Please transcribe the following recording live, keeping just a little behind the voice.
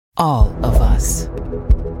All of us.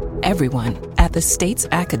 Everyone at the state's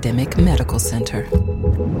academic medical center.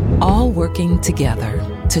 All working together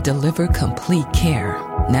to deliver complete care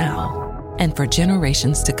now and for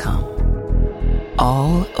generations to come.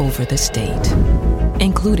 All over the state,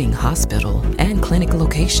 including hospital and clinic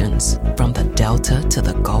locations from the Delta to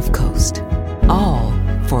the Gulf Coast. All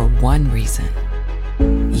for one reason.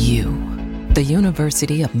 You, the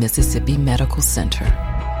University of Mississippi Medical Center.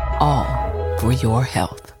 All for your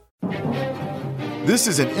health. This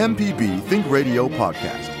is an MPB Think Radio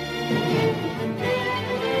podcast.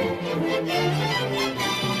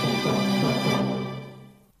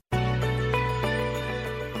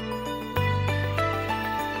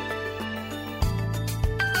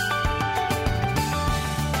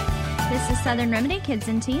 This is Southern Remedy Kids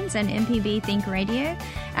and Teens on MPB Think Radio.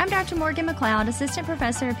 I'm Dr. Morgan McLeod, Assistant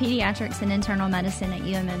Professor of Pediatrics and Internal Medicine at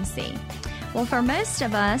UMMC. Well, for most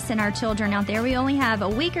of us and our children out there, we only have a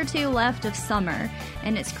week or two left of summer,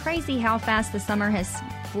 and it's crazy how fast the summer has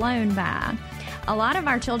flown by. A lot of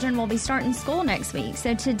our children will be starting school next week,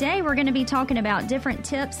 so today we're going to be talking about different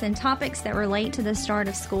tips and topics that relate to the start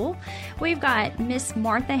of school. We've got Miss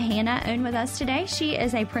Martha Hanna on with us today. She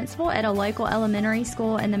is a principal at a local elementary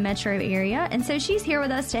school in the metro area, and so she's here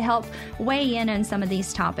with us to help weigh in on some of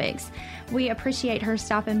these topics. We appreciate her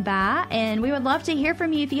stopping by, and we would love to hear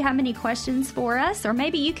from you if you have any questions for us, or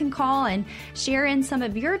maybe you can call and share in some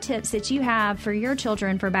of your tips that you have for your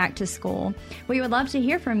children for back to school. We would love to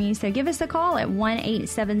hear from you, so give us a call at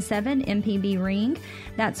 1-877-MPB-RING.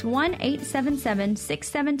 That's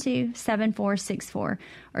 1-877-672-7464.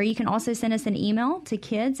 Or you can also send us an email to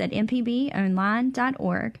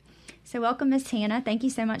kids@mpbonline.org. So welcome, Miss Hanna. Thank you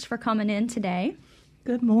so much for coming in today.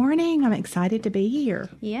 Good morning. I'm excited to be here.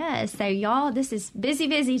 Yes. So, y'all, this is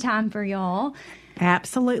busy time for y'all.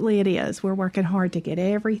 Absolutely it is. We're working hard to get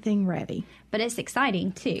everything ready. But it's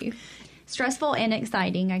exciting, too. Stressful and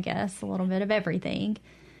exciting, I guess, a little bit of everything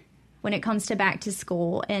when it comes to back to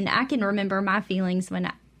school. And I can remember my feelings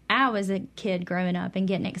when I was a kid growing up and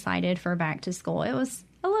getting excited for back to school. It was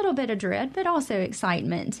a little bit of dread, but also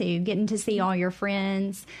excitement, too, getting to see all your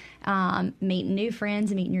friends, meeting new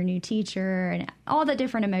friends, meeting your new teacher, and all the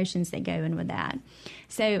different emotions that go in with that.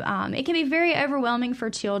 So it can be very overwhelming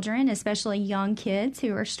for children, especially young kids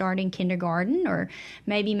who are starting kindergarten or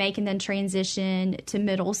maybe making the transition to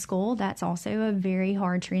middle school. That's also a very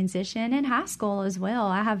hard transition, and high school as well.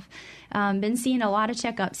 I have been seeing a lot of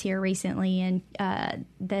checkups here recently, and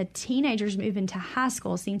the teenagers moving to high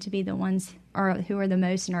school seem to be the ones who are the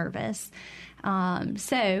most nervous.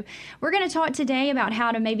 So we're going to talk today about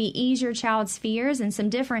how to maybe ease your child's fears and some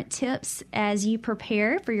different tips as you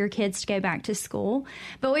prepare for your kids to go back to school.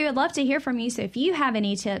 But we would love to hear from you. So if you have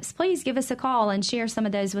any tips, please give us a call and share some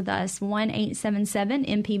of those with us.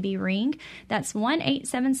 1-877-MPB-RING. That's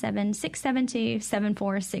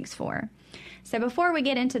 1-877-672-7464. So before we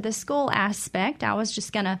get into the school aspect, I was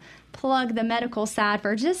just going to plug the medical side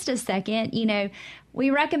for just a second. You know,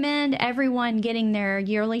 we recommend everyone getting their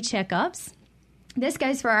yearly checkups. This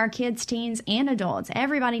goes for our kids, teens, and adults.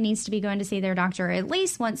 Everybody needs to be going to see their doctor at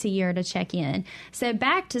least once a year to check in. So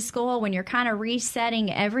back to school, when you're kind of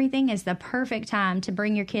resetting everything, is the perfect time to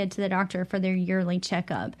bring your kid to the doctor for their yearly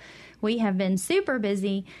checkup. We have been super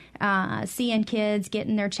busy seeing kids,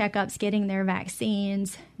 getting their checkups, getting their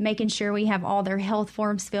vaccines, making sure we have all their health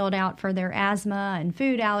forms filled out for their asthma and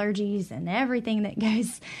food allergies and everything that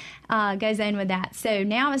goes in with that. So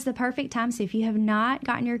now is the perfect time. So if you have not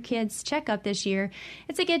gotten your kids' checkup this year,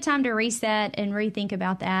 it's a good time to reset and rethink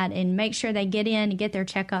about that and make sure they get in and get their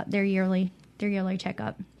checkup, their yearly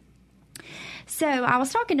checkup. So I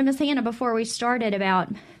was talking to Miss Hanna before we started about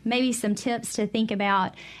maybe some tips to think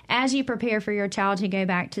about as you prepare for your child to go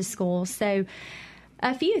back to school. So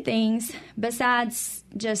a few things besides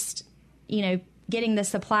just, getting the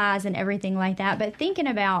supplies and everything like that, but thinking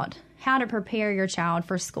about how to prepare your child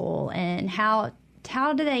for school and how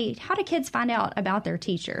do kids find out about their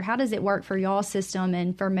teacher? How does it work for y'all's system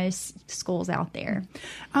and for most schools out there?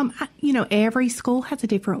 Every school has a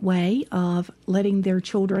different way of letting their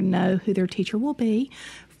children know who their teacher will be.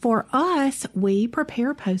 For us, we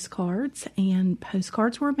prepare postcards, and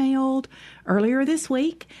postcards were mailed earlier this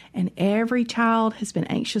week, and every child has been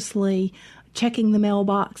anxiously checking the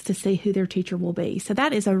mailbox to see who their teacher will be. So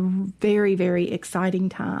that is a very, very exciting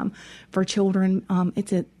time for children.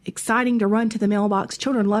 It's exciting to run to the mailbox.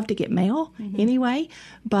 Children love to get mail anyway,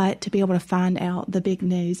 but to be able to find out the big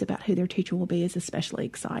news about who their teacher will be is especially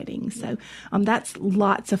exciting. So that's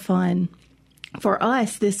lots of fun for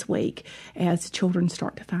us this week, as children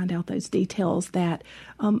start to find out those details, that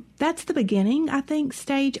that's the beginning, I think,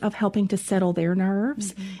 stage of helping to settle their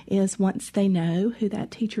nerves, is once they know who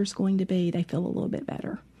that teacher's going to be, they feel a little bit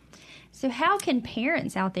better. So how can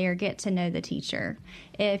parents out there get to know the teacher?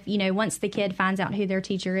 If, once the kid finds out who their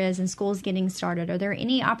teacher is and school's getting started, are there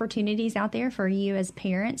any opportunities out there for you as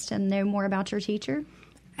parents to know more about your teacher?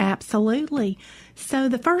 Absolutely. So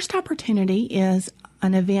the first opportunity is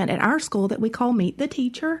an event at our school that we call Meet the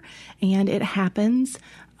Teacher, and it happens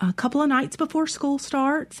a couple of nights before school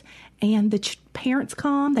starts, and the parents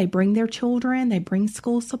come, they bring their children, they bring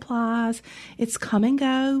school supplies. It's come and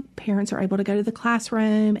go. Parents are able to go to the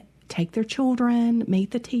classroom, take their children,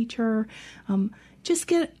 meet the teacher, just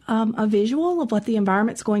get a visual of what the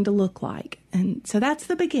environment's going to look like. And so that's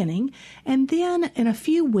the beginning. And then in a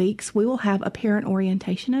few weeks, we will have a parent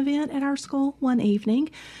orientation event at our school one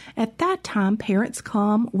evening. At that time, parents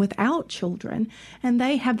come without children, and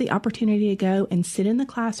they have the opportunity to go and sit in the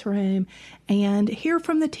classroom and hear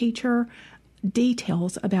from the teacher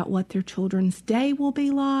details about what their children's day will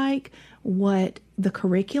be like, what the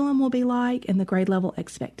curriculum will be like, and the grade level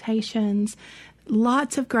expectations.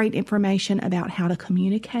 Lots of great information about how to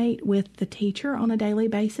communicate with the teacher on a daily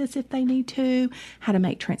basis if they need to, how to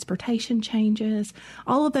make transportation changes.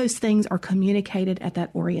 All of those things are communicated at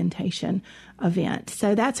that orientation event.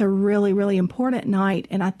 So that's a really, really important night,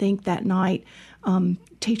 and I think that night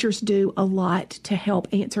teachers do a lot to help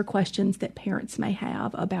answer questions that parents may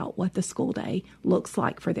have about what the school day looks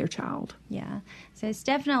like for their child. Yeah, so it's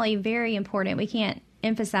definitely very important. We can't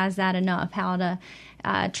emphasize that enough, how to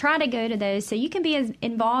try to go to those so you can be as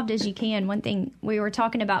involved as you can. One thing we were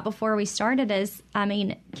talking about before we started is,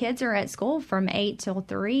 kids are at school from 8 till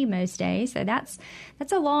 3 most days, so that's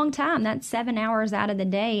a long time. That's 7 hours out of the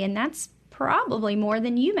day, and that's probably more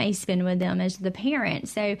than you may spend with them as the parent.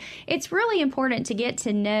 So it's really important to get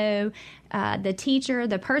to know the teacher,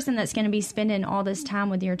 the person that's going to be spending all this time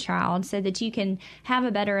with your child, so that you can have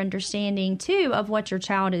a better understanding, too, of what your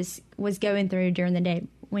child was going through during the day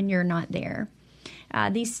when you're not there.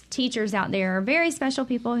 These teachers out there are very special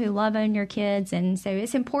people who love on your kids, and so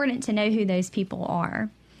it's important to know who those people are.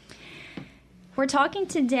 We're talking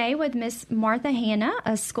today with Miss Martha Hanna,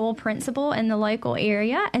 a school principal in the local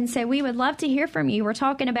area, and so we would love to hear from you. We're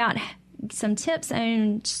talking about some tips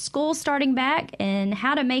on school starting back and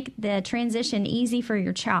how to make the transition easy for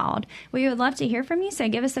your child. We would love to hear from you, so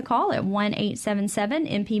give us a call at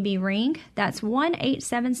 1-877-MPB-RING. That's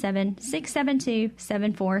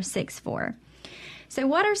 1-877-672-7464. So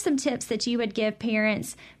what are some tips that you would give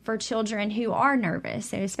parents for children who are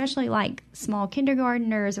nervous, so especially like small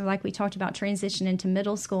kindergartners, or like we talked about transition into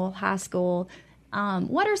middle school, high school?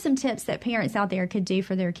 What are some tips that parents out there could do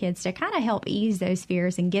for their kids to kind of help ease those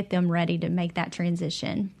fears and get them ready to make that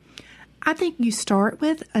transition? I think you start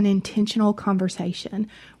with an intentional conversation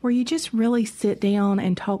where you just really sit down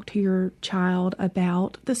and talk to your child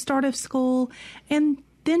about the start of school, and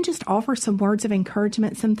then just offer some words of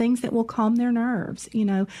encouragement, some things that will calm their nerves.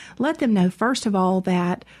 Let them know, first of all,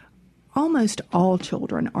 that almost all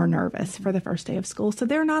children are nervous for the first day of school, so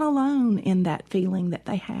they're not alone in that feeling that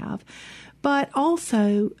they have. But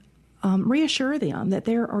also reassure them that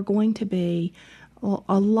there are going to be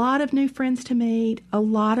a lot of new friends to meet, a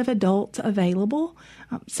lot of adults available.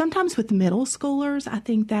 Sometimes with middle schoolers, I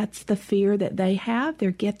think that's the fear that they have.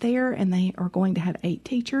 They get there and they are going to have 8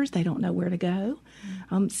 teachers. They don't know where to go.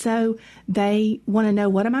 So they want to know,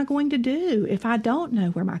 what am I going to do if I don't know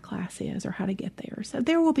where my class is or how to get there? So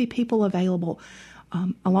there will be people available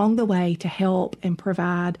along the way to help and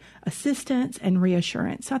provide assistance and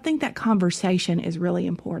reassurance. So I think that conversation is really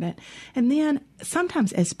important. And then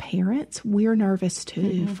sometimes as parents, we're nervous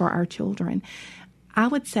too for our children. I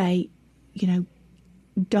would say,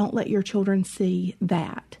 don't let your children see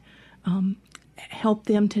that. Help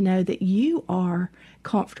them to know that you are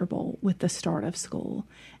comfortable with the start of school.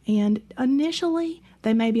 And initially,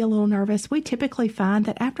 they may be a little nervous. We typically find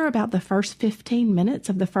that after about the first 15 minutes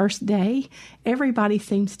of the first day, everybody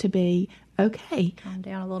seems to be okay. Calm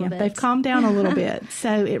down a little bit. They've calmed down a little bit.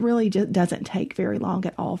 So it really just doesn't take very long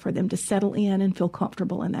at all for them to settle in and feel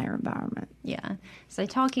comfortable in their environment. Yeah. So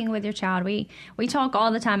talking with your child, we talk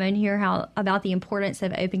all the time and hear about the importance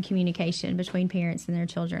of open communication between parents and their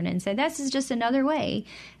children. And so this is just another way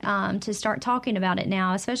to start talking about it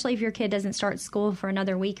now, especially if your kid doesn't start school for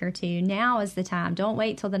another week or two. Now is the time. Don't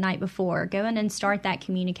wait till the night before. Go in and start that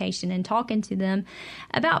communication and talking to them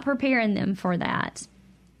about preparing them for that.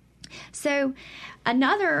 So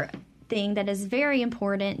another thing that is very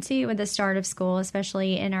important too with the start of school,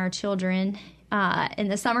 especially in our children, in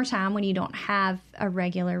the summertime when you don't have a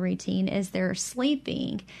regular routine is their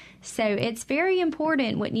sleeping. So it's very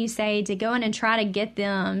important, wouldn't you say, to go in and try to get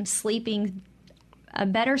them sleeping a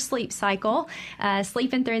better sleep cycle,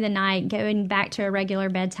 sleeping through the night, going back to a regular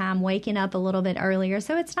bedtime, waking up a little bit earlier,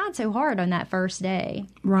 so it's not so hard on that first day.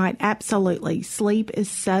 Right, absolutely. Sleep is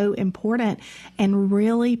so important, and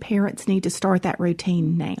really parents need to start that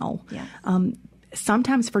routine now. Yeah.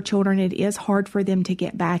 Sometimes for children, it is hard for them to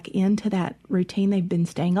get back into that routine. They've been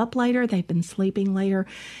staying up later, they've been sleeping later,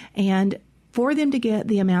 and for them to get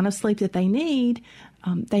the amount of sleep that they need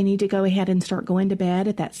to go ahead and start going to bed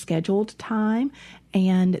at that scheduled time.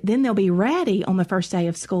 And then they'll be ready on the first day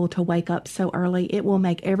of school to wake up so early. It will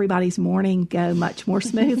make everybody's morning go much more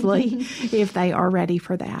smoothly if they are ready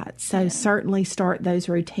for that. So certainly start those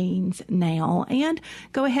routines now, and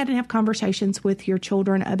go ahead and have conversations with your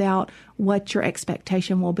children about what your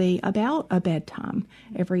expectation will be about a bedtime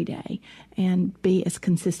every day, and be as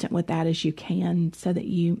consistent with that as you can so that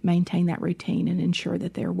you maintain that routine and ensure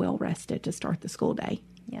that they're well rested to start the school day.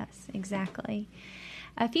 Yes, exactly.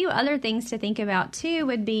 A few other things to think about, too,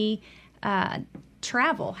 would be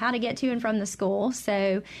travel, how to get to and from the school.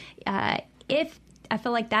 So if I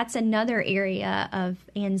feel like that's another area of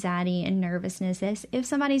anxiety and nervousness is if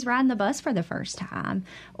somebody's riding the bus for the first time,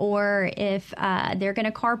 or if they're going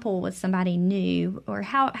to carpool with somebody new, or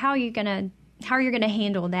how are you going to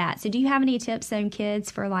handle that? So do you have any tips on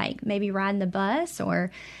kids for like maybe riding the bus,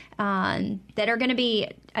 or that are going to be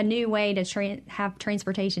a new way to have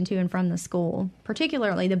transportation to and from the school,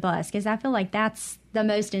 particularly the bus, because I feel like that's the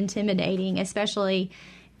most intimidating, especially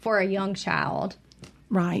for a young child.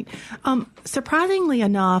 Right. Surprisingly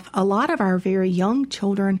enough, a lot of our very young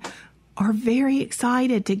children are very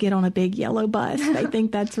excited to get on a big yellow bus. They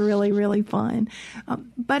think that's really, really fun.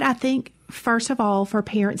 But I think, first of all, for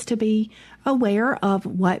parents to be aware of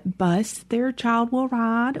what bus their child will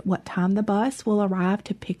ride, what time the bus will arrive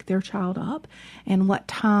to pick their child up, and what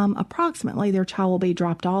time approximately their child will be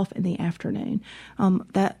dropped off in the afternoon.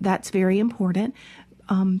 That's very important.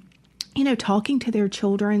 Talking to their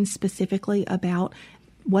children specifically about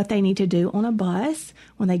what they need to do on a bus,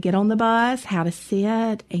 when they get on the bus, how to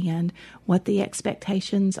sit, and what the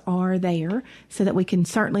expectations are there, so that we can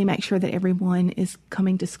certainly make sure that everyone is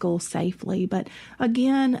coming to school safely. But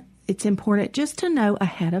again, it's important just to know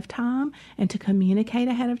ahead of time and to communicate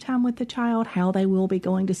ahead of time with the child how they will be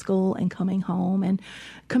going to school and coming home, and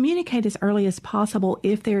communicate as early as possible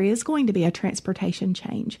if there is going to be a transportation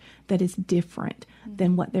change that is different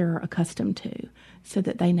than what they're accustomed to, so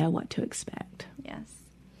that they know what to expect. Yes.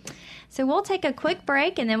 So we'll take a quick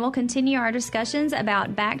break, and then we'll continue our discussions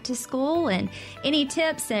about back to school and any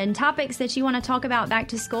tips and topics that you want to talk about back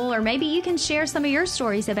to school, or maybe you can share some of your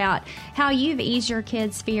stories about how you've eased your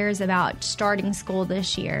kids' fears about starting school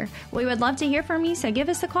this year. We would love to hear from you, so give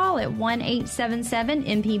us a call at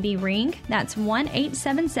 1-877-MPB-RING. That's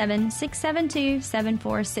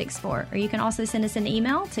 1-877-672-7464. Or you can also send us an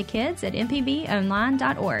email to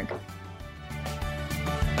kids@mpbonline.org.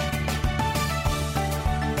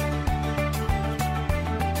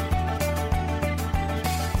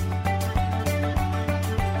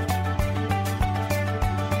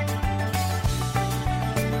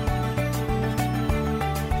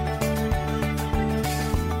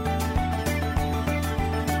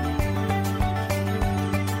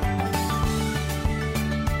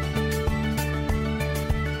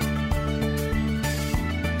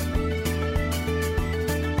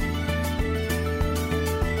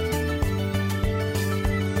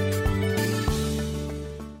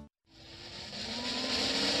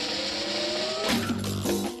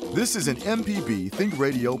 This is an MPB Think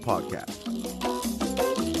Radio podcast.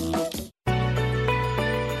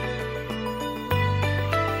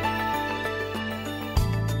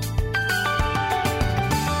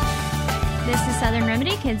 This is Southern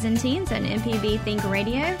Remedy, Kids and Teens on MPB Think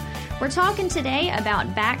Radio. We're talking today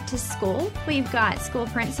about back to school. We've got school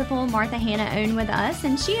principal Martha Hannah Owen with us,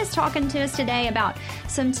 and she is talking to us today about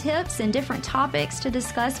some tips and different topics to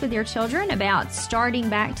discuss with your children about starting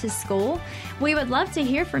back to school. We would love to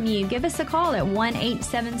hear from you. Give us a call at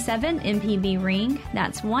 1-877-MPB-RING.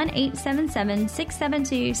 That's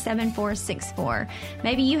 1-877-672-7464.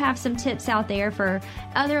 Maybe you have some tips out there for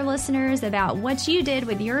other listeners about what you did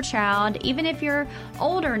with your child, even if you're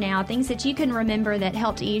older now, things that you can remember that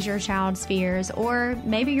helped ease your child's fears, or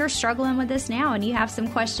maybe you're struggling with this now and you have some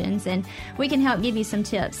questions and we can help give you some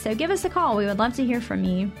tips. So give us a call. We would love to hear from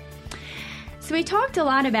you. So we talked a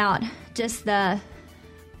lot about just the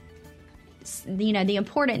the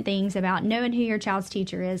important things about knowing who your child's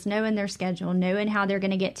teacher is, knowing their schedule, knowing how they're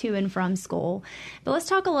going to get to and from school. But let's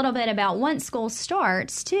talk a little bit about once school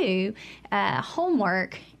starts too,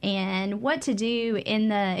 homework and what to do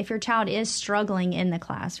if your child is struggling in the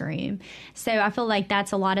classroom. So I feel like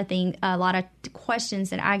that's a lot of questions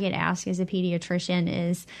that I get asked as a pediatrician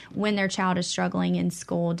is when their child is struggling in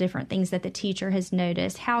school, different things that the teacher has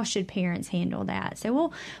noticed. How should parents handle that?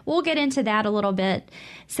 So we'll get into that a little bit.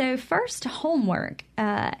 So first, homework.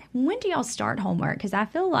 When do y'all start homework? Because I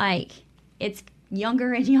feel like it's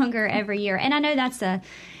younger and younger every year, and I know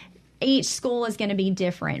each school is going to be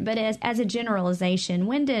different, but as a generalization,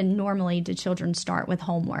 when do children start with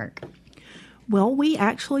homework? Well, we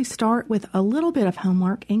actually start with a little bit of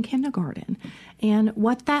homework in kindergarten. And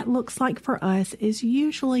what that looks like for us is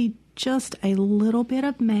usually just a little bit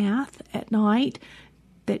of math at night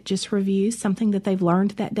that just reviews something that they've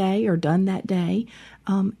learned that day or done that day,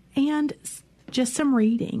 and just some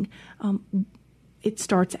reading. It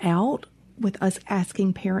starts out with us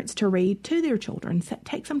asking parents to read to their children. So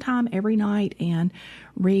take some time every night and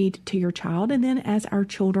read to your child. And then as our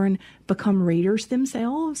children become readers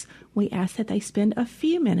themselves, we ask that they spend a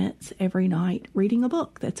few minutes every night reading a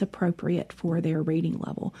book that's appropriate for their reading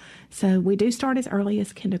level. So we do start as early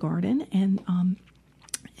as kindergarten,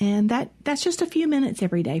 and that's just a few minutes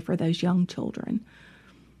every day for those young children.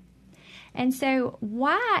 And so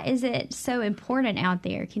why is it so important out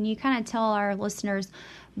there? Can you kind of tell our listeners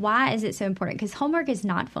why is it so important? Because homework is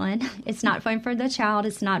not fun. It's not fun for the child.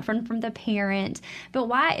 It's not fun from the parent. But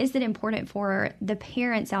why is it important for the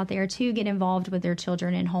parents out there to get involved with their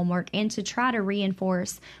children in homework and to try to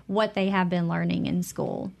reinforce what they have been learning in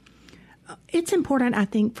school? It's important, I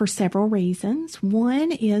think, for several reasons.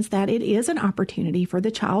 One is that it is an opportunity for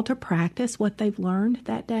the child to practice what they've learned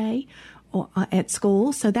that day at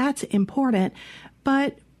school. So that's important.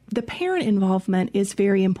 But the parent involvement is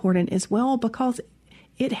very important as well, because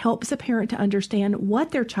it helps a parent to understand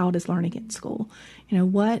what their child is learning at school.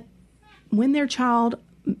 When their child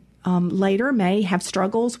later may have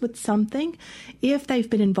struggles with something, if they've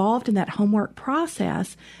been involved in that homework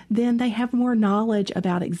process, then they have more knowledge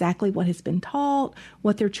about exactly what has been taught,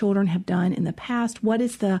 what their children have done in the past, what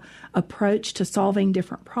is the approach to solving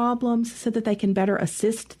different problems, so that they can better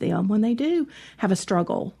assist them when they do have a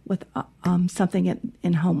struggle with something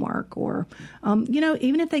in homework. Or,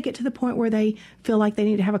 even if they get to the point where they feel like they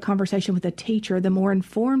need to have a conversation with a teacher, the more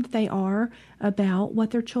informed they are about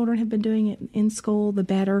what their children have been doing in school, the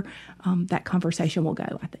better that conversation will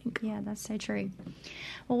go, I think. Yeah, that's so true.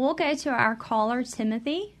 Well, we'll go to our caller,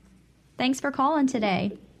 Timothy. Thanks for calling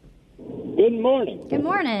today. Good morning. Good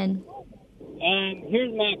morning.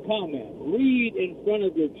 Here's my comment. Read in front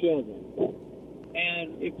of your children.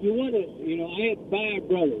 And if you want to, I had 5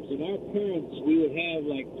 brothers, and our parents, we would have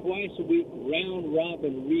like twice a week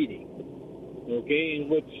round-robin reading, okay, in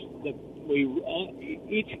which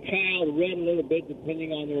each child read a little bit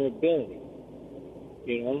depending on their ability,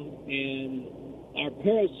 and our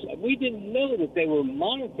parents, we didn't know that they were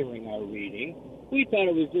monitoring our reading. We thought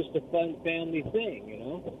it was just a fun family thing,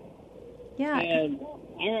 Yeah. And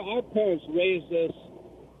our parents raised us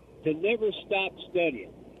to never stop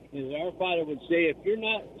studying. As our father would say, if you're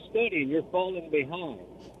not studying, you're falling behind,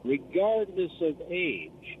 regardless of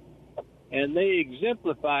age. And they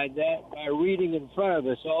exemplified that by reading in front of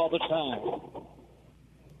us all the time.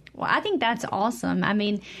 Well, I think that's awesome. I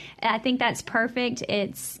mean, I think that's perfect.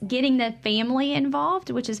 It's getting the family involved,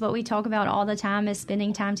 which is what we talk about all the time, is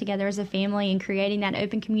spending time together as a family and creating that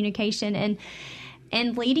open communication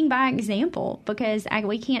and leading by example, because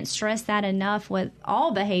we can't stress that enough with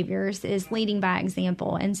all behaviors, is leading by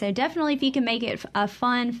example. And so definitely if you can make it a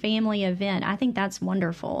fun family event, I think that's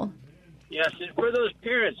wonderful. Yes, and for those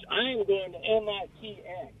parents, I am going to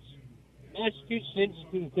MITx. Massachusetts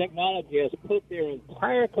Institute of Technology has put their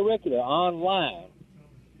entire curricula online,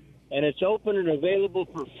 and it's open and available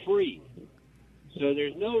for free. So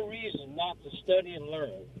there's no reason not to study and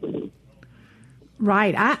learn.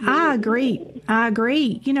 Right. I agree.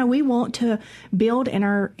 We want to build in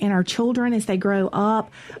our children as they grow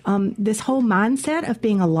up this whole mindset of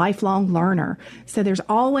being a lifelong learner. So there's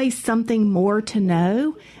always something more to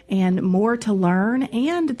know and more to learn.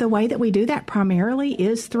 And the way that we do that primarily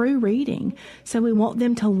is through reading. So we want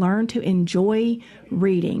them to learn to enjoy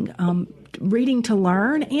reading. reading to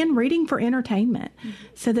learn and reading for entertainment,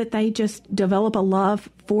 so that they just develop a love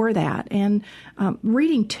for that. And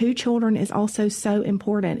reading to children is also so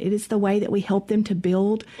important. It is the way that we help them to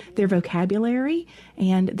build their vocabulary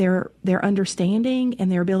and their understanding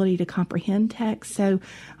and their ability to comprehend text. So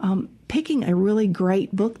picking a really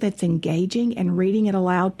great book that's engaging and reading it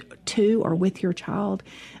aloud to or with your child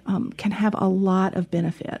can have a lot of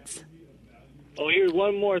benefits. Oh, here's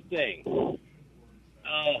one more thing.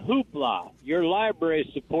 Hoopla. Your library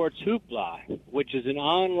supports Hoopla, which is an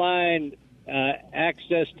online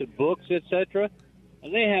access to books, etc.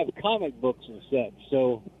 And they have comic books and such,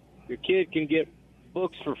 so your kid can get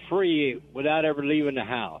books for free without ever leaving the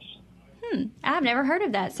house. I've never heard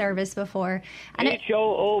of that service before.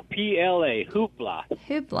 Hoopla, Hoopla.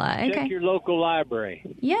 Hoopla, okay. Check your local library.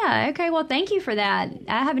 Yeah, okay. Well, thank you for that.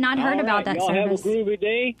 I have not heard about that y'all service. Have a groovy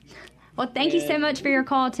day. Well, thank you so much for your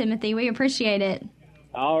call, Timothy. We appreciate it.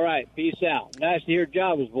 All right. Peace out. Nice to hear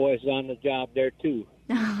Java's voice on the job there, too.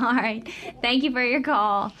 All right. Thank you for your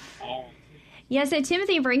call. Yeah, so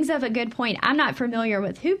Timothy brings up a good point. I'm not familiar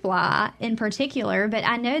with Hoopla in particular, but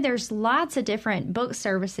I know there's lots of different book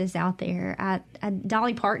services out there.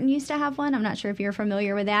 Dolly Parton used to have one. I'm not sure if you're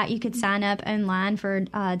familiar with that. You could sign up online for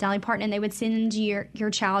Dolly Parton, and they would send your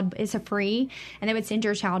child, it's a free, and they would send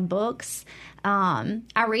your child books.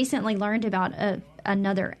 I recently learned about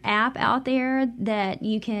another app out there that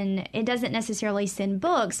you can, it doesn't necessarily send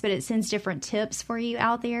books, but it sends different tips for you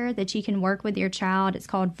out there that you can work with your child. It's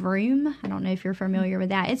called Vroom. I don't know if you're familiar with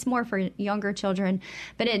that. It's more for younger children,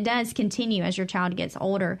 but it does continue as your child gets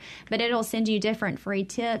older. But it'll send you different free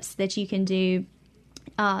tips that you can do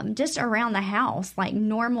just around the house, like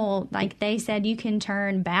normal, like they said, you can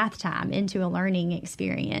turn bath time into a learning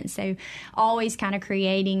experience. So always kind of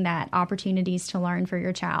creating that opportunities to learn for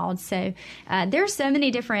your child. So there's so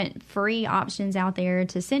many different free options out there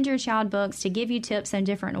to send your child books, to give you tips on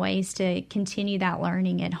different ways to continue that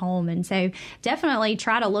learning at home. And so definitely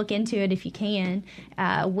try to look into it if you can.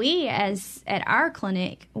 We, as at our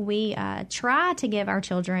clinic, we try to give our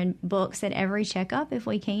children books at every checkup if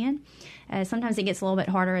we can. Sometimes it gets a little bit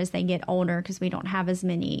harder as they get older because we don't have as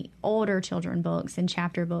many older children books and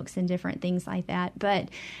chapter books and different things like that. But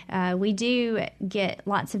we do get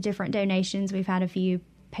lots of different donations. We've had a few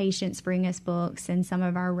patients bring us books, and some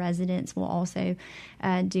of our residents will also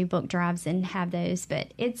do book drives and have those.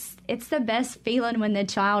 But it's the best feeling when the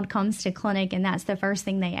child comes to clinic and that's the first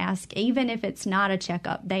thing they ask. Even if it's not a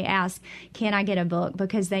checkup, they ask, can I get a book?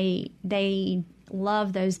 Because they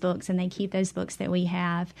love those books and they keep those books that we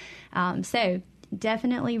have. So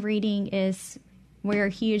definitely reading we're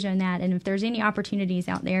huge on that. And if there's any opportunities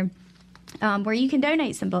out there where you can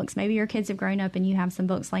donate some books, maybe your kids have grown up and you have some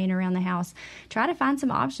books laying around the house, try to find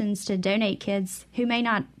some options to donate kids who may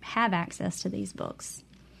not have access to these books.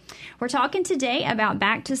 We're talking today about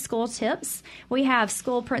back-to-school tips. We have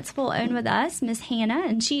school principal on with us, Miss Hannah,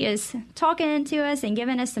 and she is talking to us and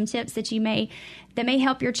giving us some tips that may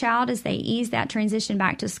help your child as they ease that transition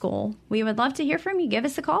back to school. We would love to hear from you. Give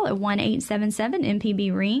us a call at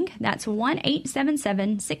 1-877-MPB-RING. That's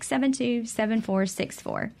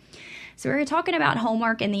 1-877-672-7464. So we're talking about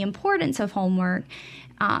homework and the importance of homework.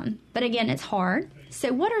 But again, it's hard.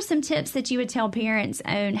 So what are some tips that you would tell parents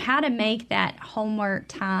on how to make that homework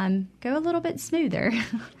time go a little bit smoother?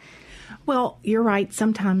 Well, you're right.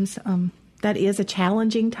 Sometimes that is a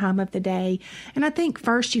challenging time of the day. And I think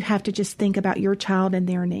first you have to just think about your child and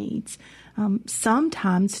their needs.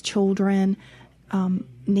 Sometimes children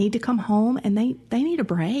need to come home and they need a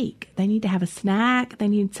break. They need to have a snack. They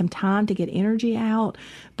need some time to get energy out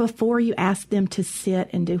before you ask them to sit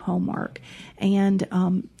and do homework. And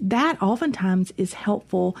that oftentimes is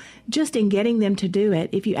helpful just in getting them to do it.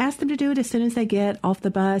 If you ask them to do it as soon as they get off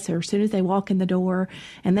the bus or as soon as they walk in the door,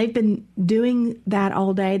 and they've been doing that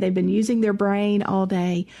all day, they've been using their brain all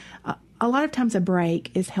day, a lot of times a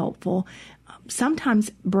break is helpful. Sometimes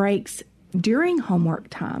breaks during homework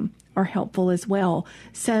time are helpful as well.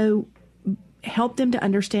 So help them to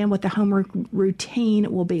understand what the homework routine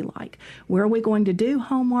will be like. Where are we going to do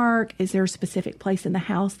homework? Is there a specific place in the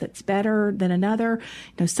house that's better than another?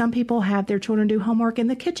 Some people have their children do homework in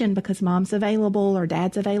the kitchen because mom's available or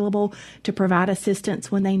dad's available to provide assistance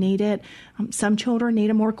when they need it. Some children need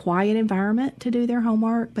a more quiet environment to do their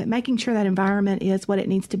homework, but making sure that environment is what it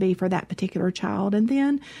needs to be for that particular child. And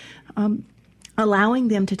then allowing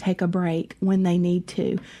them to take a break when they need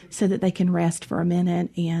to so that they can rest for a minute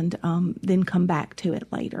and then come back to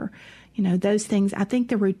it later. Those things, I think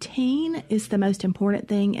the routine is the most important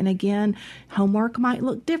thing. And again, homework might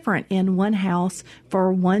look different in one house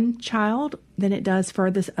for one child than it does for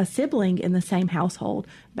a sibling in the same household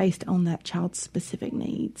based on that child's specific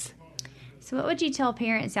needs. So what would you tell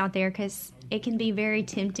parents out there? Because it can be very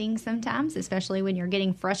tempting sometimes, especially when you're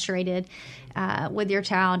getting frustrated with your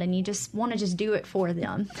child and you just want to just do it for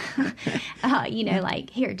them. Like,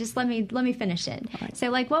 here, just let me finish it. Right. So,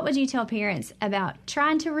 like, what would you tell parents about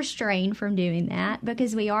trying to restrain from doing that?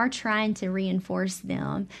 Because we are trying to reinforce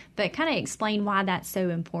them, but kind of explain why that's so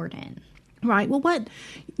important. Right. Well, what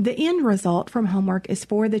the end result from homework is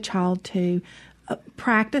for the child to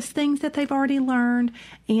practice things that they've already learned,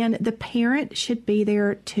 and the parent should be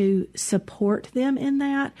there to support them in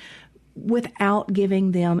that without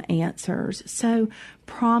giving them answers. So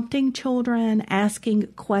prompting children, asking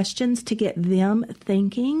questions to get them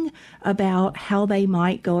thinking about how they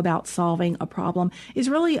might go about solving a problem is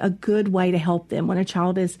really a good way to help them when a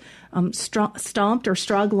child is stumped or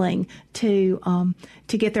struggling to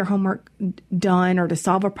get their homework done or to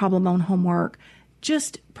solve a problem on homework.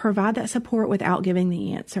 Just provide that support without giving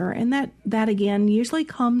the answer. And that again usually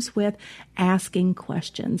comes with asking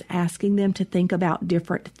questions, asking them to think about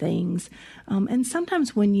different things. And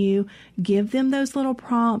sometimes when you give them those little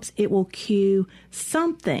prompts, it will cue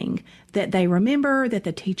something that they remember, that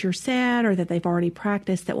the teacher said, or that they've already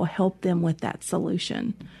practiced that will help them with that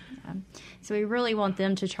solution. So we really want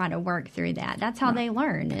them to try to work through that. That's how they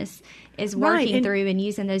learn, is working through and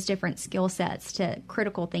using those different skill sets to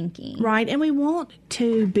critical thinking. Right. And we want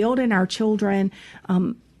to build in our children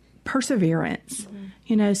perseverance,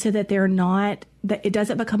 so that they're not, that it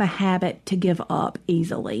doesn't become a habit to give up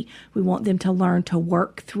easily. We want them to learn to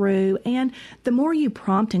work through. And the more you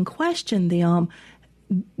prompt and question them,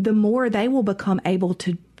 the more they will become able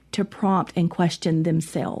to prompt and question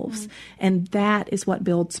themselves. And that is what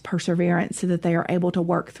builds perseverance so that they are able to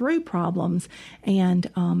work through problems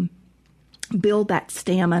and build that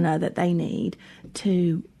stamina that they need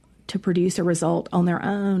to produce a result on their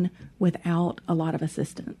own without a lot of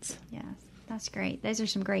assistance. Yes. That's great. Those are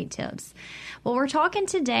some great tips. Well, we're talking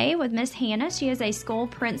today with Miss Hannah. She is a school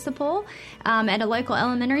principal at a local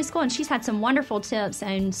elementary school, and she's had some wonderful tips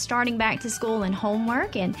on starting back to school and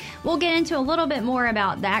homework. And we'll get into a little bit more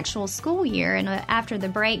about the actual school year and after the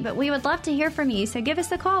break, but we would love to hear from you. So give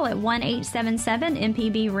us a call at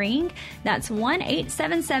 1-877-MPB-RING. That's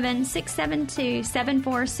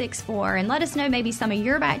 1-877-672-7464. And let us know maybe some of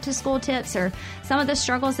your back to school tips or some of the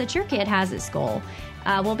struggles that your kid has at school.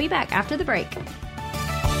 We'll be back after the break.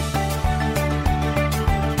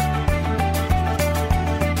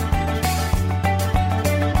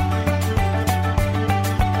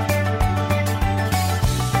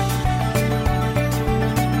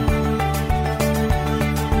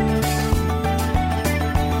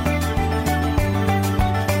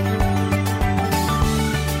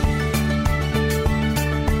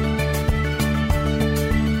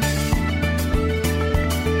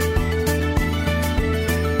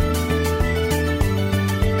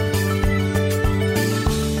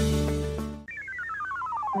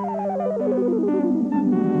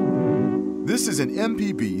 This is an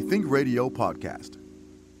MPB Think Radio podcast.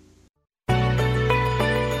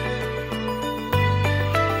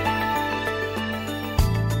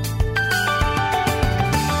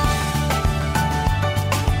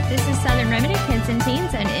 This is Southern Remedy, Kids and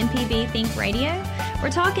Teens on MPB Think Radio. We're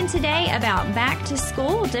talking today about back to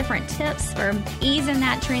school, different tips for easing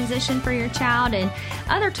that transition for your child, and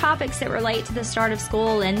other topics that relate to the start of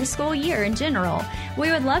school and the school year in general. We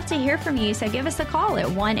would love to hear from you, so give us a call at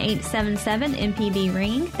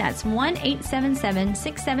 1-877-MPB-RING. That's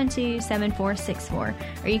 1-877-672-7464.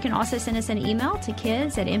 Or you can also send us an email to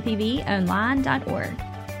kids@mpbonline.org.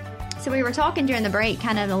 So we were talking during the break,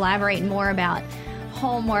 kind of elaborating more about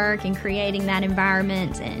homework and creating that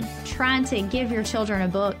environment and trying to give your children a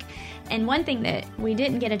book. And one thing that we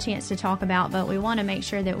didn't get a chance to talk about, but we want to make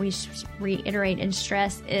sure that we reiterate and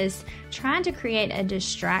stress, is trying to create a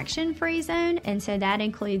distraction-free zone. And so that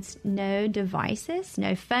includes no devices,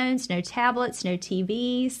 no phones, no tablets, no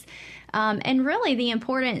TVs. And really the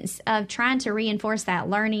importance of trying to reinforce that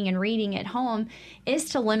learning and reading at home is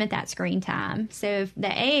to limit that screen time. So if the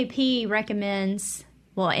AAP recommends,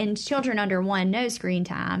 well, in children under 1, no screen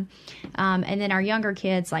time. And then our younger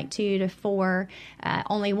kids, like 2 to 4,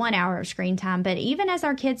 only 1 hour of screen time. But even as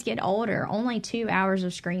our kids get older, only 2 hours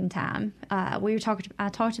of screen time. I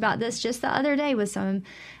talked about this just the other day with some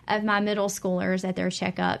of my middle schoolers at their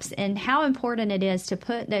checkups, and how important it is to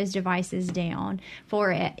put those devices down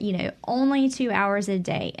for, only 2 hours a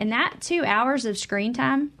day. And that 2 hours of screen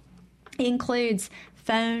time includes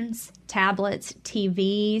phones, tablets,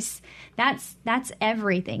 TVs. That's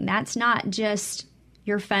everything. That's not just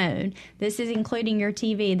your phone. This is including your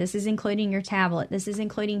TV. This is including your tablet. This is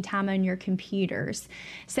including time on your computers.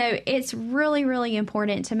 So it's really, really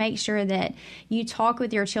important to make sure that you talk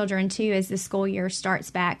with your children too as the school year starts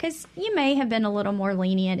back, because you may have been a little more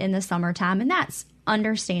lenient in the summertime, and that's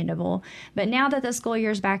understandable. But now that the school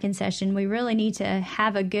year is back in session, we really need to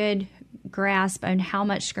have a good grasp on how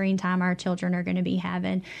much screen time our children are going to be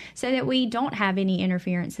having so that we don't have any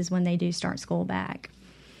interferences when they do start school back.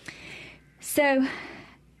 So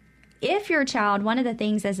if your child, one of the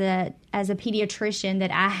things as a pediatrician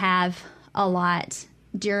that I have a lot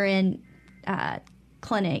during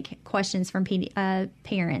clinic questions from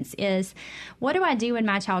parents is, what do I do when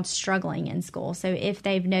my child's struggling in school? So if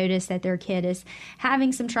they've noticed that their kid is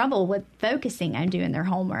having some trouble with focusing on doing their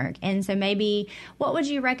homework, and so maybe what would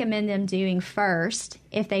you recommend them doing first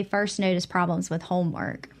if they first notice problems with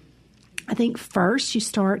homework? I think first you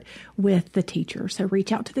start with the teacher. So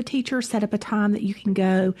reach out to the teacher, set up a time that you can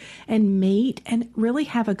go and meet and really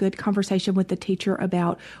have a good conversation with the teacher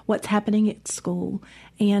about what's happening at school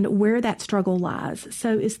and where that struggle lies.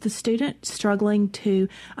 So is the student struggling to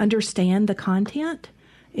understand the content?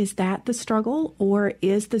 Is that the struggle? Or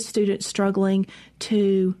is the student struggling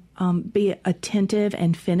to be attentive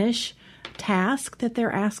and finish task that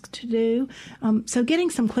they're asked to do? So getting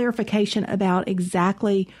some clarification about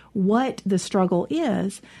exactly what the struggle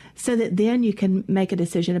is so that then you can make a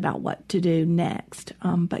decision about what to do next.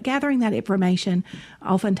 But gathering that information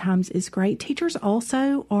oftentimes is great. Teachers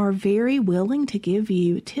also are very willing to give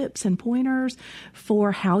you tips and pointers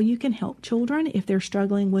for how you can help children if they're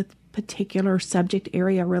struggling with particular subject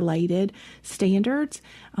area related standards.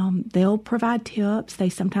 They'll provide tips. They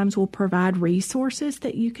sometimes will provide resources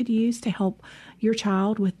that you could use to help your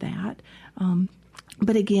child with that.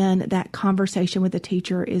 But again, that conversation with the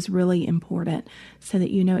teacher is really important so that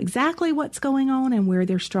you know exactly what's going on and where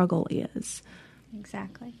their struggle is.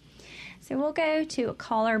 Exactly. So we'll go to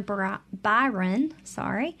caller Byron.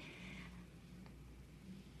 Sorry.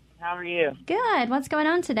 How are you? Good. What's going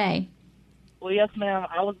on today? Well, yes, ma'am.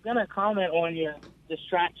 I was going to comment on your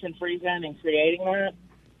distraction-free zone and creating that.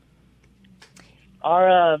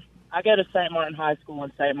 I go to St. Martin High School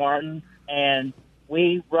in St. Martin, and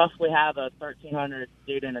we roughly have a 1,300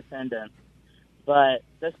 student attendance. But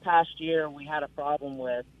this past year, we had a problem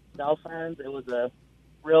with cell phones. It was a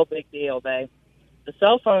real big deal. The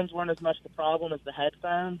cell phones weren't as much the problem as the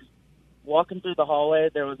headphones. Walking through the hallway,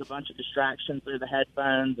 there was a bunch of distractions through the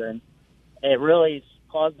headphones, and it really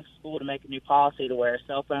caused the school to make a new policy to where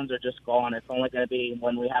cell phones are just gone. It's only going to be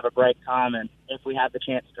when we have a break time and if we have the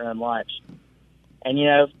chance during lunch. And,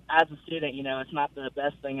 as a student, it's not the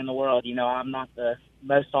best thing in the world. I'm not the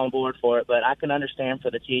most on board for it, but I can understand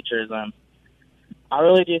for the teachers. I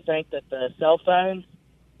really do think that the cell phones,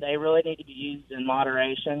 they really need to be used in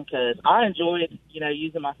moderation because I enjoyed,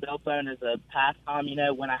 using my cell phone as a pastime,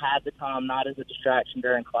 when I had the time, not as a distraction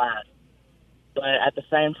during class. But at the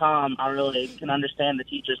same time, I really can understand the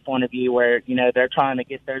teacher's point of view where, they're trying to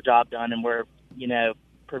get their job done and we're,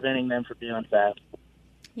 preventing them from doing so.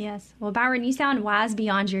 Yes. Well, Byron, you sound wise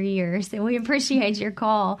beyond your years, and we appreciate your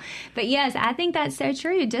call. But yes, I think that's so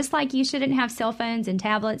true. Just like you shouldn't have cell phones and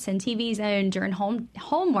tablets and TVs on during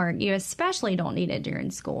homework, you especially don't need it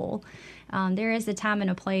during school. There is a time and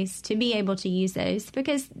a place to be able to use those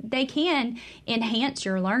because they can enhance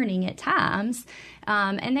your learning at times,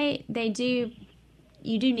 and they do.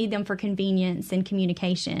 You do need them for convenience and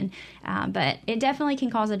communication, but it definitely can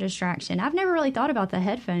cause a distraction. I've never really thought about the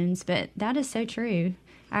headphones, but that is so true.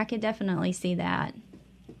 I could definitely see that.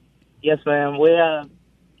 Yes, ma'am. We,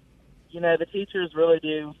 the teachers really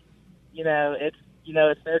do,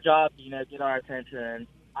 it's their job to, get our attention, and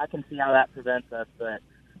I can see how that prevents us, but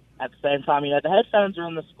at the same time, the headphones are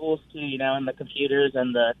in the schools too, and the computers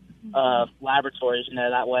and the laboratories,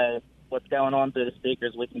 that way what's going on through the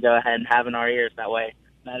speakers, we can go ahead and have in our ears. That way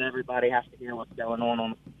not everybody has to hear what's going on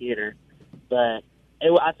the computer. But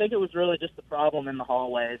I think it was really just the problem in the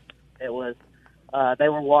hallways. It was they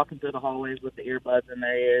were walking through the hallways with the earbuds in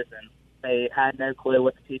their ears, and they had no clue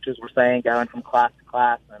what the teachers were saying going from class to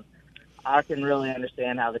class. And I can really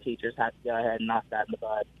understand how the teachers had to go ahead and knock that in the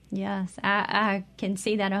bud. Yes, I can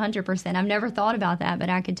see that 100%. I've never thought about that, but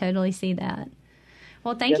I could totally see that.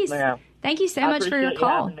 Well, thank you. Ma'am. Thank you so much for your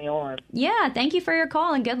call. Having me on. Yeah, thank you for your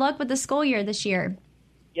call, and good luck with the school year this year.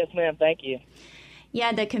 Yes, ma'am. Thank you.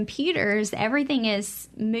 Yeah, the computers, everything is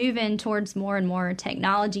moving towards more and more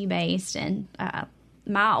technology-based. And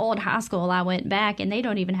my old high school, I went back, and they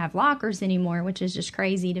don't even have lockers anymore, which is just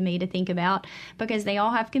crazy to me to think about because they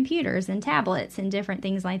all have computers and tablets and different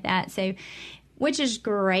things like that. So which is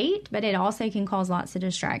great, but it also can cause lots of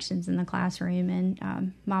distractions in the classroom.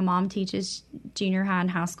 And my mom teaches junior high and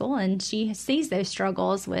high school, and she sees those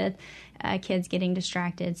struggles with kids getting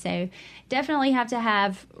distracted. So definitely have to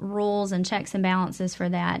have rules and checks and balances for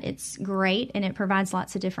that. It's great, and it provides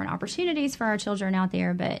lots of different opportunities for our children out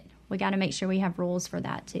there, but we got to make sure we have rules for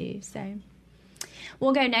that too. So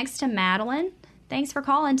we'll go next to Madeline. Thanks for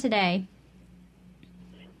calling today.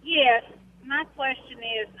 Yes. My question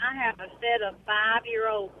is, I have a set of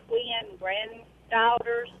 5-year-old twin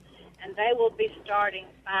granddaughters, and they will be starting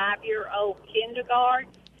 5-year-old kindergarten.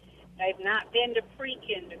 They've not been to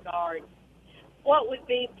pre-kindergarten. What would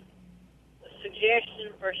be a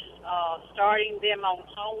suggestion for starting them on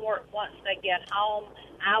homework once they get home?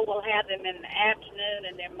 I will have them in the afternoon,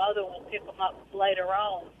 and their mother will pick them up later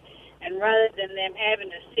on. And rather than them having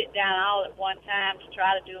to sit down all at one time to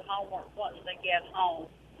try to do homework once they get home,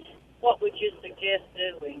 what would you suggest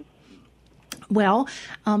doing? Well,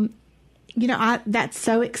 that's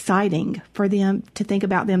so exciting for them to think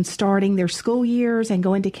about them starting their school years and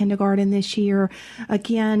going to kindergarten this year.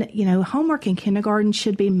 Again, homework in kindergarten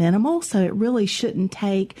should be minimal, so it really shouldn't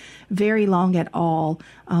take very long at all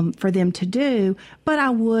for them to do. But I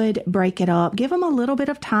would break it up. Give them a little bit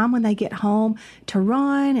of time when they get home to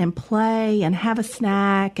run and play and have a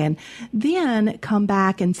snack, and then come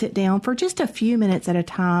back and sit down for just a few minutes at a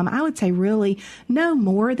time. I would say really no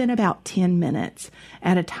more than about 10 minutes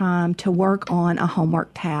at a time to work on a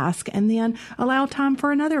homework task, and then allow time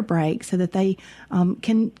for another break so that they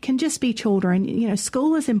can just be children.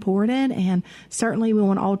 School is important, and certainly we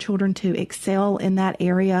want all children to excel in that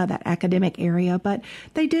area, that academic area, but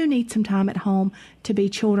they do need some time at home to be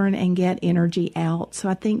children and get energy out. So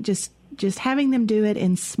I think just having them do it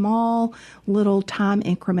in small little time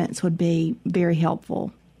increments would be very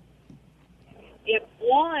helpful. If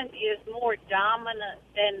one is more dominant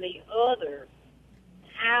than the other,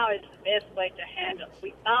 how is the best way to handle it?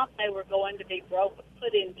 We thought they were going to be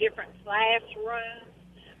put in different classrooms,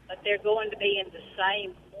 but they're going to be in the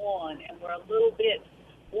same one, and we're a little bit,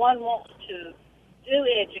 one wants to do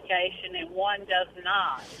education and one does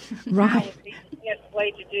not. Right. How would be the best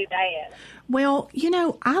way to do that? Well,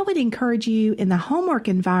 I would encourage you in the homework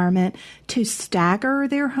environment to stagger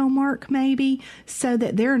their homework maybe so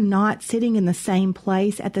that they're not sitting in the same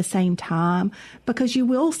place at the same time, because you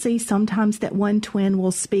will see sometimes that one twin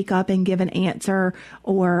will speak up and give an answer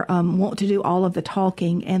or want to do all of the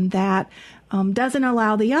talking, and that doesn't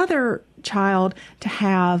allow the other child to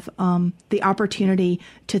have the opportunity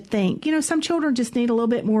to think. Some children just need a little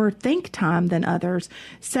bit more think time than others.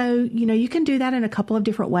 So, you can do that in a couple of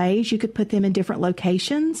different ways. You could put them in different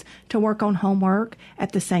locations to work on homework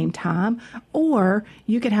at the same time, or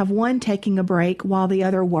you could have one taking a break while the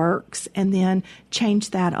other works and then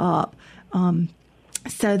change that up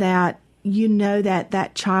so that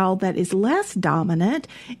that child that is less dominant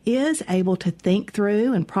is able to think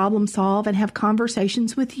through and problem solve and have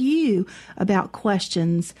conversations with you about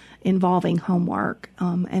questions involving homework,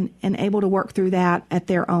 and able to work through that at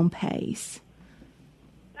their own pace.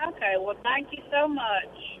 Okay, well, thank you so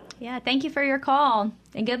much. Yeah, thank you for your call,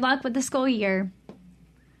 and good luck with the school year.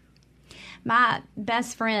 My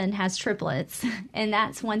best friend has triplets, and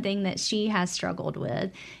that's one thing that she has struggled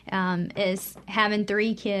with, is having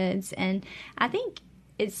 3 kids. And I think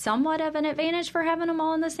it's somewhat of an advantage for having them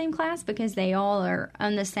all in the same class because they all are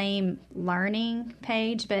on the same learning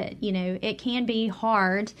page. But, it can be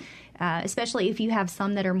hard, especially if you have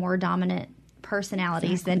some that are more dominant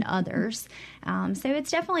personalities than others. So it's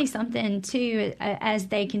definitely something, too, as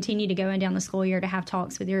they continue to go in down the school year, to have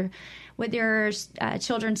talks with your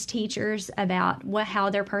children's teachers about how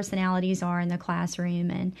their personalities are in the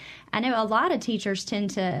classroom. And I know a lot of teachers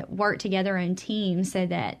tend to work together in teams so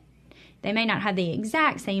that they may not have the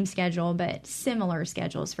exact same schedule, but similar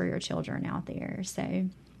schedules for your children out there. So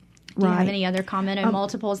do you have any other comment on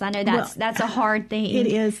multiples? I know that's a hard thing. It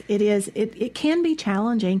is. It can be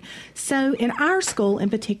challenging. So in our school in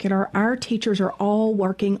particular, our teachers are all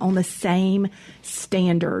working on the same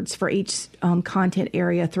standards for each content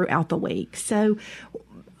area throughout the week. So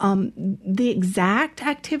the exact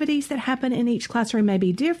activities that happen in each classroom may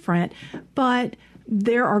be different, but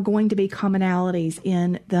there are going to be commonalities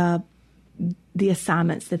in the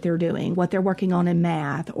assignments that they're doing, what they're working on in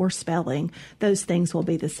math or spelling. Those things will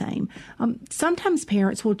be the same. Sometimes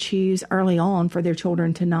parents will choose early on for their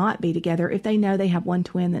children to not be together if they know they have one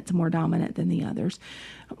twin that's more dominant than the others.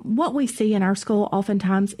 What we see in our school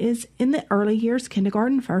oftentimes is in the early years,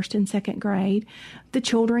 kindergarten, 1st and 2nd grade, the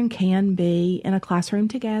children can be in a classroom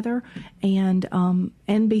together and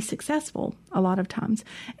be successful a lot of times.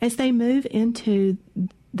 As they move into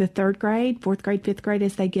the third grade, fourth grade, fifth grade,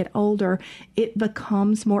 as they get older, it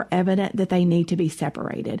becomes more evident that they need to be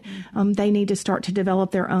separated. They need to start to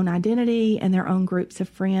develop their own identity and their own groups of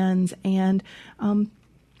friends. And,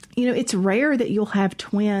 it's rare that you'll have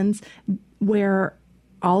twins where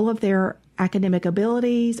all of their academic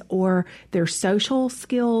abilities or their social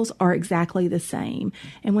skills are exactly the same.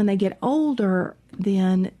 And when they get older,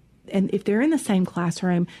 then, and if they're in the same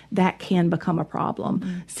classroom, that can become a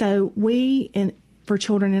problem. So for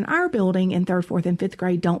children in our building in third, fourth, and fifth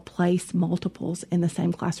grade, don't place multiples in the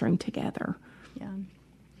same classroom together. Yeah.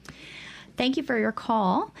 Thank you for your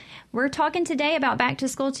call. We're talking today about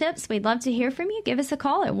back-to-school tips. We'd love to hear from you. Give us a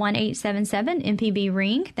call at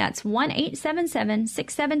 1-877-MPB-RING. That's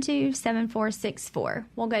 1-877-672-7464.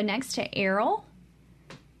 We'll go next to Errol.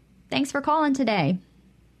 Thanks for calling today.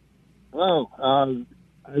 Hello. I'm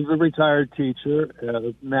a retired teacher,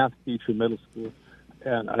 a math teacher, middle school,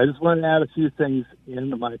 and I just wanted to add a few things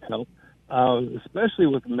in that might help, especially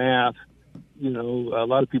with math. A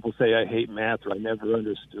lot of people say, I hate math, or I never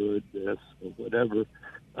understood this, or whatever.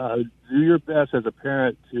 Do your best as a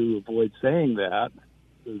parent to avoid saying that,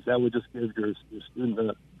 because that would just give your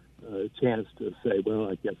student a chance to say, well,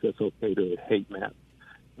 I guess that's okay to hate math.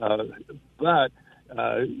 But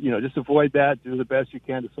just avoid that. Do the best you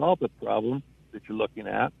can to solve the problem that you're looking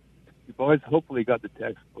at. You've always hopefully got the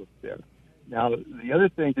textbook there. Now, the other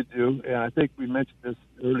thing to do, and I think we mentioned this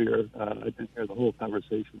earlier, I didn't hear the whole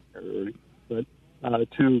conversation earlier, but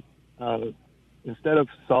to instead of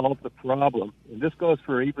solve the problem, and this goes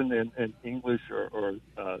for even in English or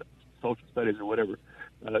social studies or whatever,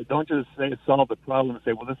 don't just say solve the problem and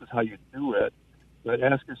say, well, this is how you do it, but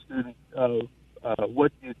ask your student,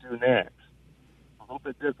 what do you do next? A little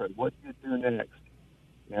bit different. What do you do next?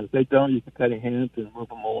 And if they don't, you can kind of hint and move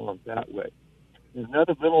them along that way. There's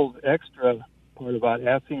another little extra part about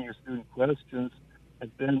asking your student questions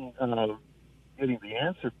and then getting the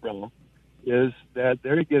answer from them is that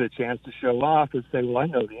they get a chance to show off and say, well, I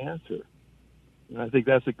know the answer. And I think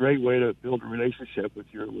that's a great way to build a relationship with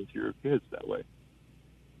your kids that way.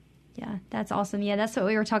 Yeah, that's awesome. Yeah, that's what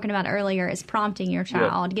we were talking about earlier, is prompting your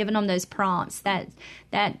child, giving them those prompts that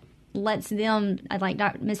lets them,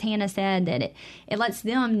 like Ms. Hannah said, that it lets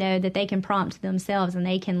them know that they can prompt themselves and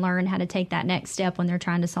they can learn how to take that next step when they're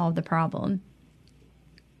trying to solve the problem.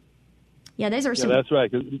 Yeah, those are some. Yeah, that's right.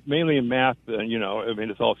 'Cause mainly in math,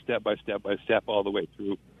 it's all step by step all the way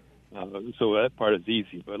through. So that part is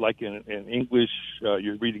easy. But like in English,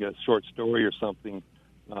 you're reading a short story or something.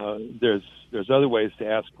 There's other ways to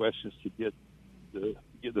ask questions to get the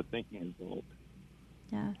thinking involved.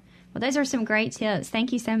 Yeah. Well, those are some great tips.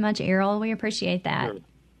 Thank you so much, Errol. We appreciate that. Sure.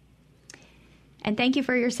 And thank you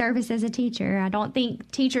for your service as a teacher. I don't think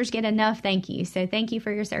teachers get enough thank you. So thank you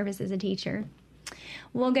for your service as a teacher.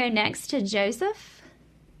 We'll go next to Joseph.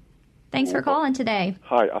 Thanks for calling today.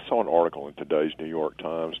 Hi. I saw an article in today's New York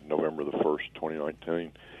Times, November the 1st,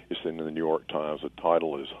 2019. It's in the New York Times. The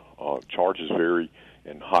title is Charges Vary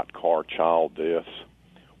in Hot Car Child Deaths.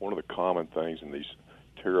 One of the common things in these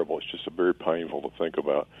terrible, it's just very painful to think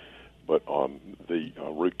about, but the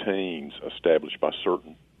routines established by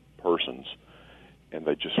certain persons, and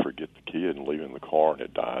they just forget the kid and leave it in the car, and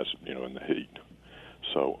it dies, in the heat.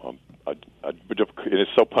 So and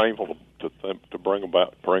it's so painful to bring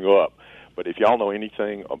up. But if y'all know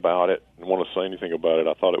anything about it and want to say anything about it,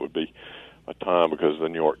 I thought it would be a time, because the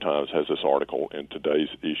New York Times has this article in today's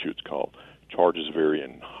issue. It's called Charges Vary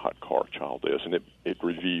in Hot Car Child Deaths, and it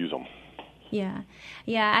reviews them. Yeah.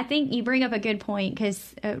 I think you bring up a good point,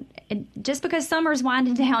 because just because summer's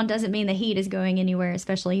winding down doesn't mean the heat is going anywhere,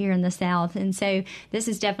 especially here in the South. And so this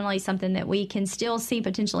is definitely something that we can still see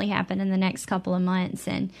potentially happen in the next couple of months.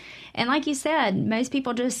 And like you said, most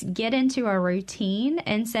people just get into a routine.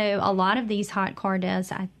 And so a lot of these hot car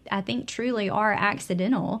deaths, I think, truly are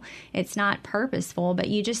accidental. It's not purposeful, but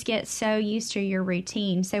you just get so used to your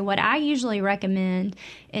routine. So what I usually recommend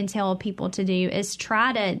and tell people to do is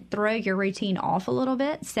try to throw your routine off a little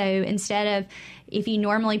bit. So instead of, if you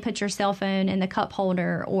normally put your cell phone in the cup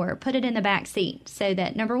holder, or put it in the back seat, so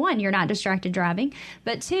that, number one, you're not distracted driving,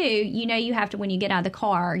 but two, you have to, when you get out of the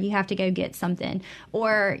car, you have to go get something,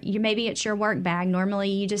 or maybe it's your work bag. Normally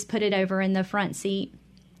you just put it over in the front seat,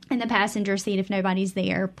 in the passenger seat if nobody's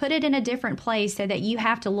there. Put it in a different place so that you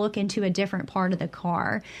have to look into a different part of the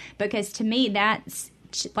car, because to me, that's,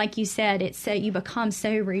 like you said, it's so you become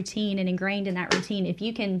so routine and ingrained in that routine. If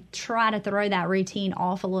you can try to throw that routine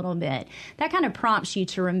off a little bit, that kind of prompts you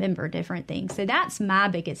to remember different things. So that's my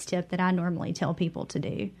biggest tip that I normally tell people to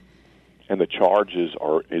do. And the charges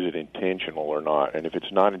is it intentional or not? And if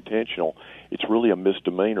it's not intentional, it's really a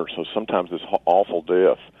misdemeanor. So sometimes this awful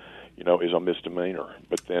death, is a misdemeanor.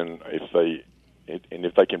 But then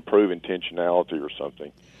if they can prove intentionality or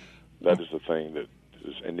something, that is the thing that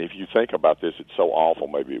is. And if you think about this, it's so awful.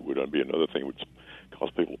 Maybe it would be another thing which cause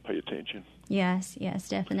people to pay attention. Yes,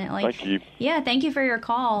 definitely. Thank you. Yeah, thank you for your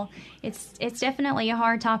call. It's definitely a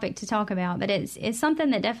hard topic to talk about, but it's something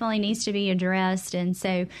that definitely needs to be addressed. And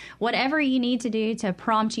so whatever you need to do to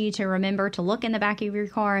prompt you to remember to look in the back of your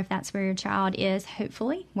car if that's where your child is,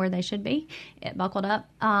 hopefully where they should be, buckled up,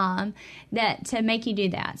 that to make you do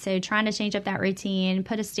that. So trying to change up that routine,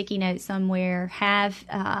 put a sticky note somewhere, have,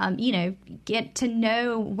 get to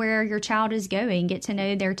know where your child is going, get to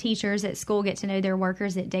know their teachers at school, get to know their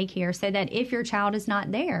workers at daycare, so that if your child is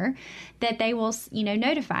not there, that they will,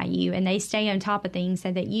 notify you and they stay on top of things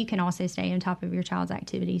so that you can also stay on top of your child's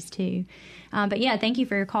activities too. But yeah, thank you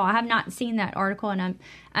for your call. I have not seen that article, and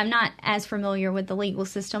I'm not as familiar with the legal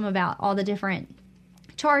system about all the different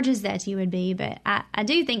charges that you would be, but I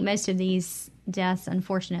do think most of these deaths,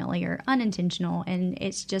 unfortunately, are unintentional, and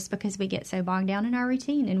it's just because we get so bogged down in our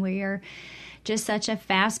routine, and we are just such a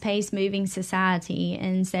fast-paced, moving society.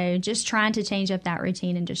 And so just trying to change up that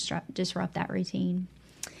routine and disrupt that routine.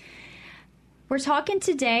 We're talking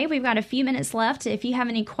today. We've got a few minutes left. If you have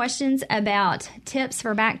any questions about tips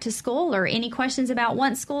for back to school or any questions about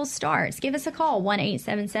once school starts, give us a call,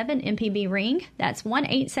 1-877-MPB-RING. That's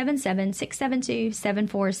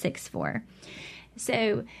 1-877-672-7464.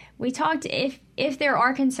 So we talked, if there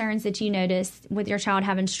are concerns that you notice with your child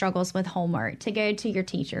having struggles with homework, to go to your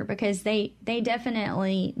teacher, because they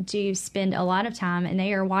definitely do spend a lot of time and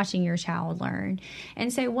they are watching your child learn.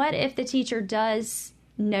 And so what if the teacher does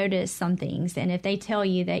notice some things, and if they tell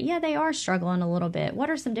you that, yeah, they are struggling a little bit, what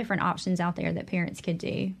are some different options out there that parents could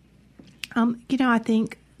do? I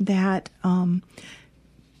think that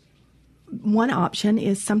one option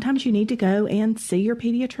is sometimes you need to go and see your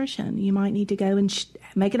pediatrician. You might need to go and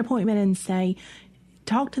make an appointment and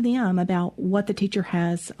talk to them about what the teacher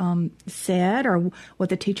has said or what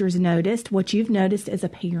the teacher has noticed, what you've noticed as a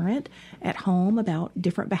parent at home about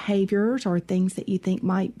different behaviors or things that you think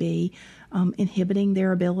might be inhibiting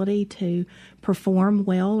their ability to perform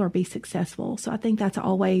well or be successful. So I think that's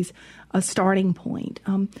always a starting point.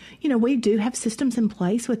 We do have systems in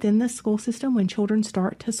place within the school system when children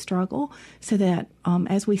start to struggle, so that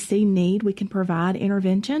as we see need, we can provide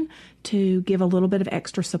intervention to give a little bit of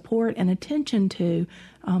extra support and attention to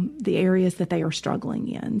the areas that they are struggling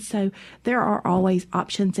in. So there are always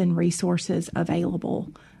options and resources available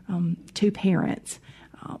to parents.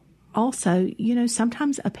 Also,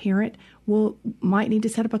 sometimes a parent might need to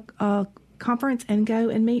set up a conference and go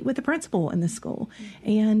and meet with the principal in the school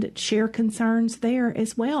and share concerns there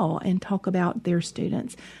as well and talk about their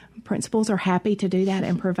students. Principals are happy to do that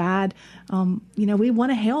and provide, we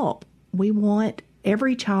want to help. We want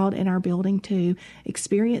every child in our building to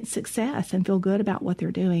experience success and feel good about what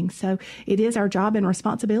they're doing. So it is our job and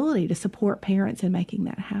responsibility to support parents in making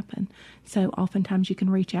that happen. So oftentimes you can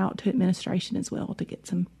reach out to administration as well to get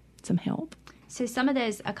some help. So some of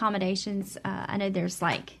those accommodations, I know there's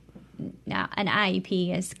now an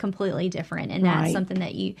IEP is completely different, and that's something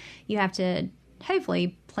that you have to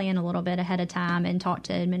hopefully plan a little bit ahead of time and talk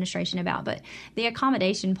to administration about. But the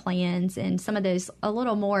accommodation plans and some of those a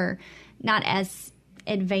little more not as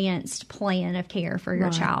advanced plan of care for your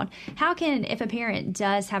child, if a parent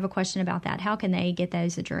does have a question about that, how can they get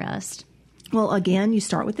those addressed? Well, again, you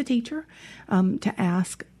start with the teacher to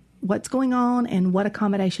ask what's going on and what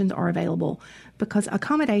accommodations are available, because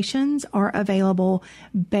accommodations are available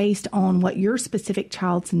based on what your specific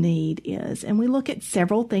child's need is. And we look at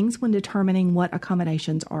several things when determining what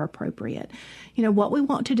accommodations are appropriate. What we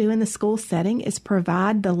want to do in the school setting is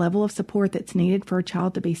provide the level of support that's needed for a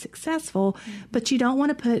child to be successful, but you don't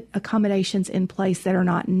want to put accommodations in place that are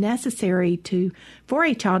not necessary for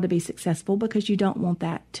a child to be successful, because you don't want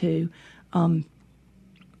that to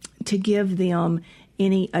give them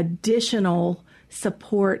any additional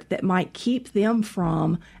support that might keep them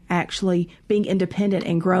from actually being independent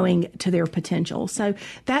and growing to their potential. So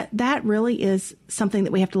that really is something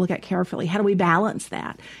that we have to look at carefully. How do we balance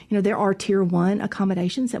that? There are tier 1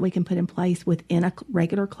 accommodations that we can put in place within a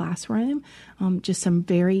regular classroom, just some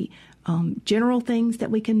very general things that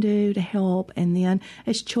we can do to help. And then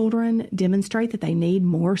as children demonstrate that they need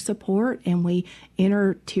more support and we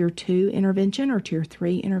enter tier 2 intervention or tier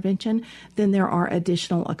 3 intervention, then there are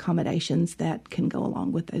additional accommodations that can go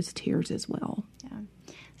along with those tiers as well. Yeah.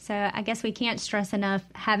 So I guess we can't stress enough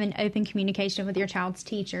having open communication with your child's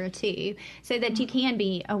teacher, too, so that you can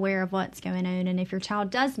be aware of what's going on. And if your child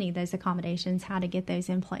does need those accommodations, how to get those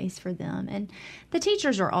in place for them. And the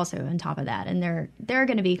teachers are also on top of that, and they're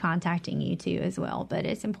going to be contacting you, too, as well. But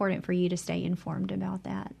it's important for you to stay informed about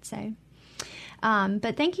that. So.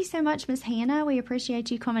 But thank you so much, Ms. Hannah. We appreciate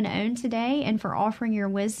you coming on today and for offering your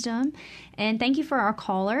wisdom. And thank you for our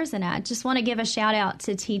callers. And I just want to give a shout out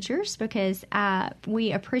to teachers because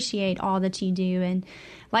we appreciate all that you do. And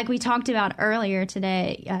like we talked about earlier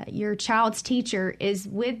today, your child's teacher is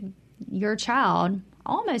with your child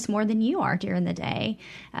almost more than you are during the day.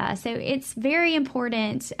 So it's very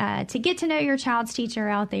important to get to know your child's teacher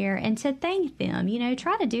out there and to thank them.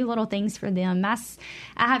 Try to do little things for them. I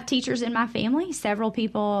have teachers in my family, several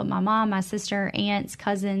people, my mom, my sister, aunts,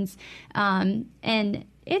 cousins, and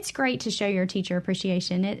it's great to show your teacher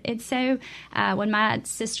appreciation. It's so when my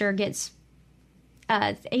sister gets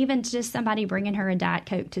even just somebody bringing her a Diet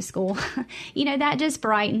Coke to school, that just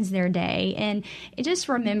brightens their day. And just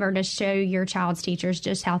remember to show your child's teachers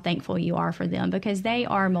just how thankful you are for them, because they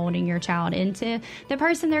are molding your child into the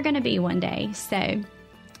person they're going to be one day. So,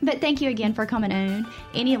 but thank you again for coming on.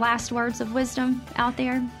 Any last words of wisdom out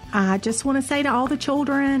there? I just want to say to all the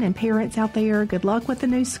children and parents out there, good luck with the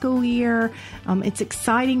new school year. It's an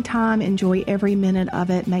exciting time. Enjoy every minute of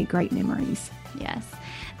it. Make great memories. Yes.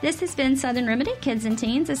 This has been Southern Remedy Kids and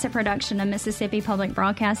Teens. It's a production of Mississippi Public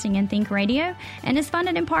Broadcasting and Think Radio, and is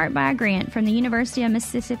funded in part by a grant from the University of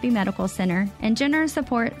Mississippi Medical Center and generous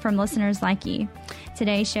support from listeners like you.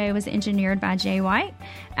 Today's show was engineered by Jay White.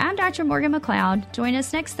 I'm Dr. Morgan McLeod. Join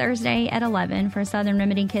us next Thursday at 11 for Southern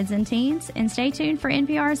Remedy Kids and Teens, and stay tuned for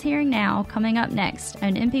NPR's Hearing Now, coming up next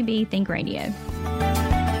on MPB Think Radio.